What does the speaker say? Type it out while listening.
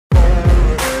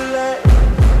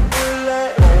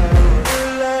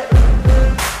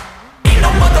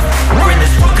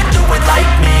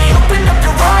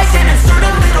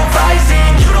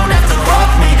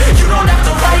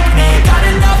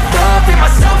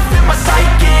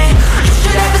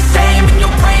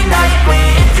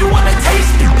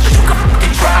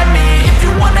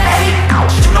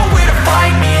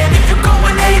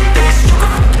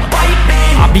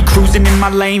my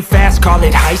lane fast, call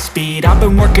it high speed. I've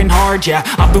been working hard, yeah,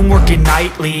 I've been working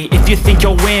nightly. If you think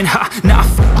you'll win, ha, not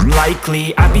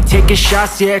likely. I be taking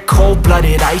shots, yeah,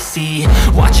 cold-blooded, icy.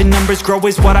 Watching numbers grow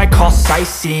is what I call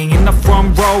sightseeing. In the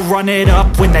front row, run it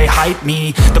up when they hype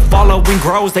me. The following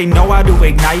grows, they know how to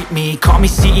ignite me. Call me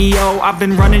CEO, I've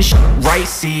been running right,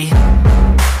 see.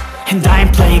 And I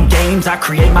ain't playing games, I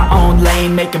create my own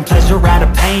lane, making pleasure out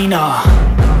of pain,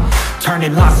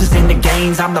 turning losses into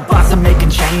gains. I'm the boss, I'm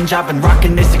making change. I've been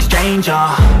rocking this exchange,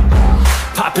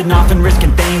 popping off and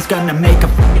risking things. Gonna make a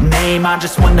f***ing name. I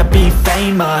just wanna be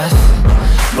famous,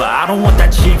 but I don't want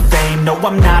that cheap fame. No,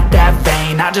 I'm not that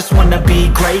vain. I just wanna be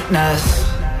greatness.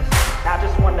 I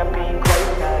just wanna be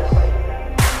greatness.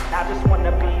 I just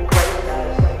wanna be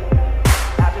greatness.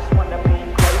 I just wanna be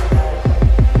greatness.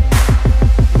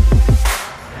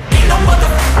 Ain't no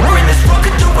motherfucker in this world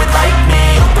could do it like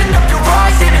me. Open up your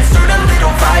eyes and insert a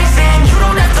little rising. You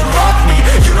don't have to love me,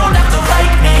 you don't have to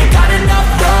like me. Got enough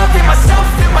love in myself,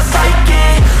 in my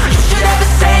psyche. You should have the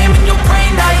same in your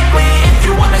brain nightly. If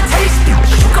you wanna taste it,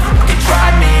 you can fucking try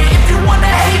me. If you wanna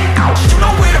hate, you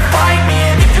know where to find me.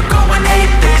 And if you go and hate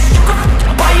this, you can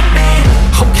fucking bite me.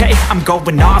 Okay, I'm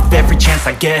going off every chance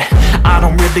I get. I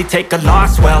don't really take a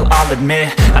loss, well, I'll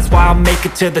admit. That's why I'll make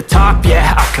it to the top,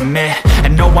 yeah, I commit.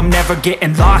 And no, I'm never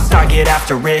getting lost, I get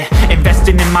after it.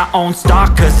 Investing in my own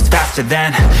stock, cause it's faster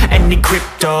than any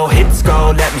crypto hits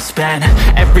go, let me spend.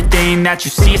 Everything that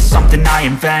you see is something I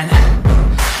invent,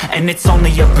 and it's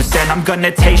only a percent. I'm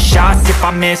gonna take shots, if I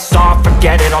miss all,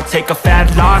 forget it. I'll take a fat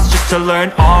loss just to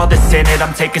learn all that's in it.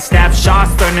 I'm taking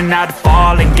snapshots, learning how to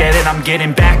fall and get it. I'm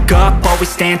getting back up, always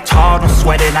stand tall, don't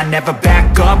sweat it. I never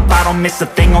back up, I don't miss a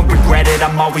thing or regret it.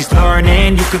 I'm always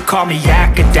learning, you could call me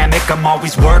academic. I'm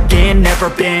always working, never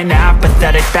been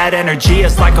apathetic. Bad energy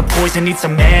is like a poison, need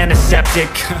some antiseptic.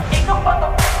 Ain't no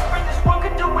motherfucker in this world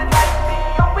could do it like me.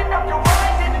 Open up your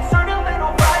eyes and insert a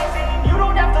little rising. You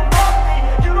don't have to love me,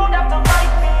 you don't have to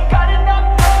like me. Got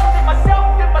enough love in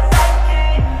myself, in my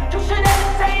psyche. You should have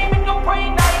the same in your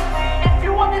brain nightly. If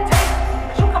you wanna taste it,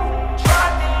 you can try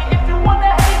me. If you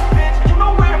wanna hate, bitch, you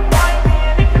know where to find me.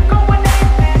 And if you go and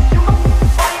hate this, you can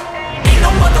fight me. Ain't no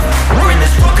motherfucker in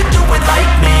this world could do it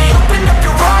like me. Open up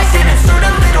your eyes and insert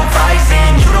a little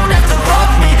rising. You don't have to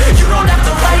love me, you don't have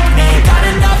to like me. Got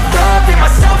enough love in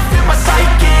myself, in my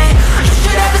psyche. You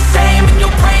should have the same in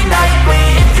your brain nightly.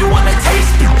 If you wanna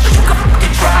taste it, you can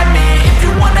fucking try me. If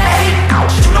you wanna hate,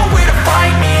 you know where to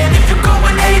find me. And if you go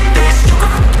and hate this, you can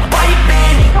fucking bite me. Ain't no motherfucker in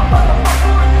this world can do it like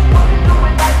me. Open up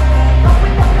your eyes and insert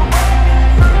a little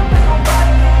rising. You don't have to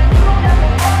love me, you don't have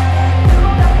to like me. Got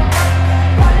enough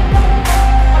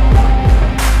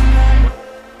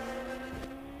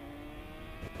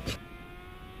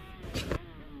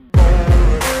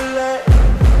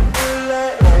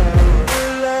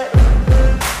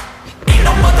Ain't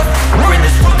no motherfucker in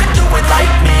this world could do it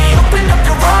like me. Open up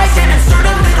your eyes and insert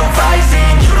a little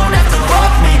rising. You don't have to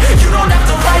love me, you don't have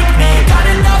to like me. Got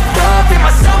enough love in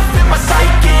myself, in my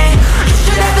psyche. You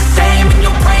should have the same in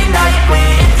your brain nightly.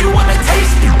 If you wanna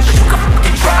taste it, you can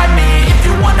fucking try me. If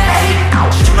you wanna hate,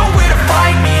 you know where to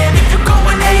find me. And if you go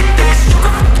and hate this, you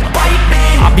can fucking bite me.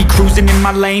 I'll be cruising in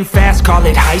my lane fast, call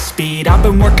it high speed. I've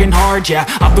been working hard, yeah,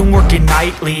 I've been working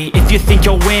nightly. If you think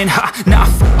you'll win, ha, not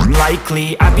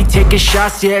likely. I be taking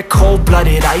shots, yeah,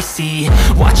 cold-blooded, icy.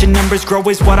 Watching numbers grow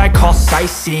is what I call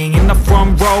sightseeing. In the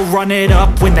front row, run it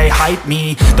up when they hype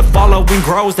me. The following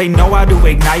grows, they know how to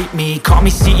ignite me. Call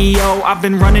me CEO, I've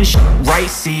been running right,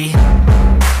 see.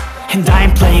 And I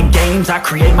ain't playing games, I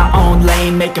create my own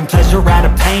lane, making pleasure out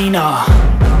of pain,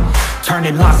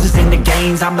 turning losses into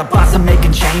gains. I'm the boss, I'm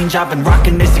making change. I've been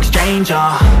rocking this exchange,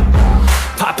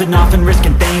 popping off and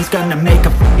risking things. Gonna make a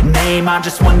f***ing name. I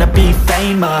just wanna be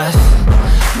famous,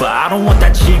 but I don't want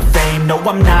that cheap fame. No,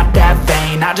 I'm not that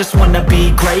vain. I just wanna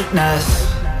be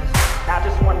greatness. I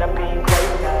just wanna be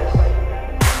greatness.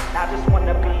 I just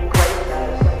wanna be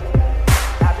greatness.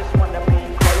 I just wanna be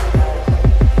greatness.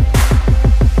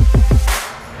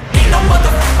 Ain't no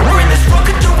motherfucker in this world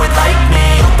could do it like me.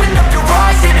 Open up your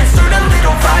eyes and insert a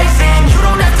little rising. You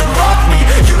don't have to love me,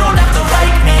 you don't have to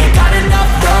like me. Got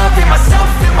enough love in myself,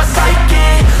 in my psyche.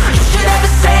 You should have the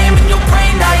same in your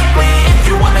brain nightly. If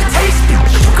you wanna taste it,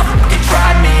 you can fucking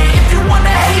try me. If you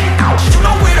wanna hate, you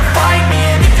know where to find me.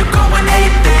 And if you go and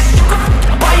hate this, you can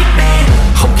fucking bite me.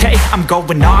 Okay, I'm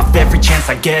going off every chance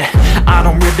I get. I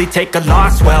don't really take a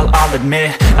loss, well, I'll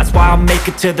admit. That's why I'll make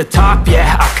it to the top,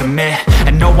 yeah, I commit.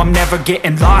 And no, I'm never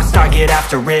getting lost, I get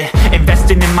after it.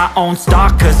 Investing in my own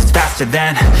stock, cause it's faster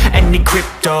than any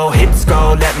crypto hits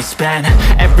go, let me spend.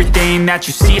 Everything that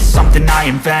you see is something I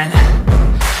invent,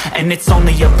 and it's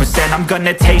only a percent. I'm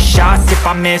gonna take shots, if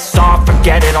I miss all,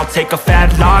 forget it. I'll take a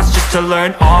fat loss just to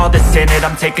learn all that's in it.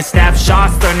 I'm taking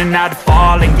snapshots, learning how to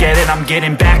fall and get it. I'm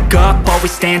getting back up,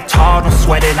 always stand tall, don't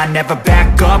sweat it. I never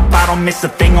back up, I don't miss a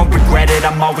thing, I'll regret it.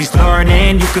 I'm always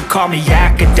learning, you could call me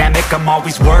academic. I'm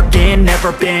always working,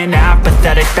 never been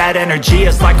apathetic. That energy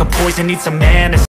is like a poison, needs a man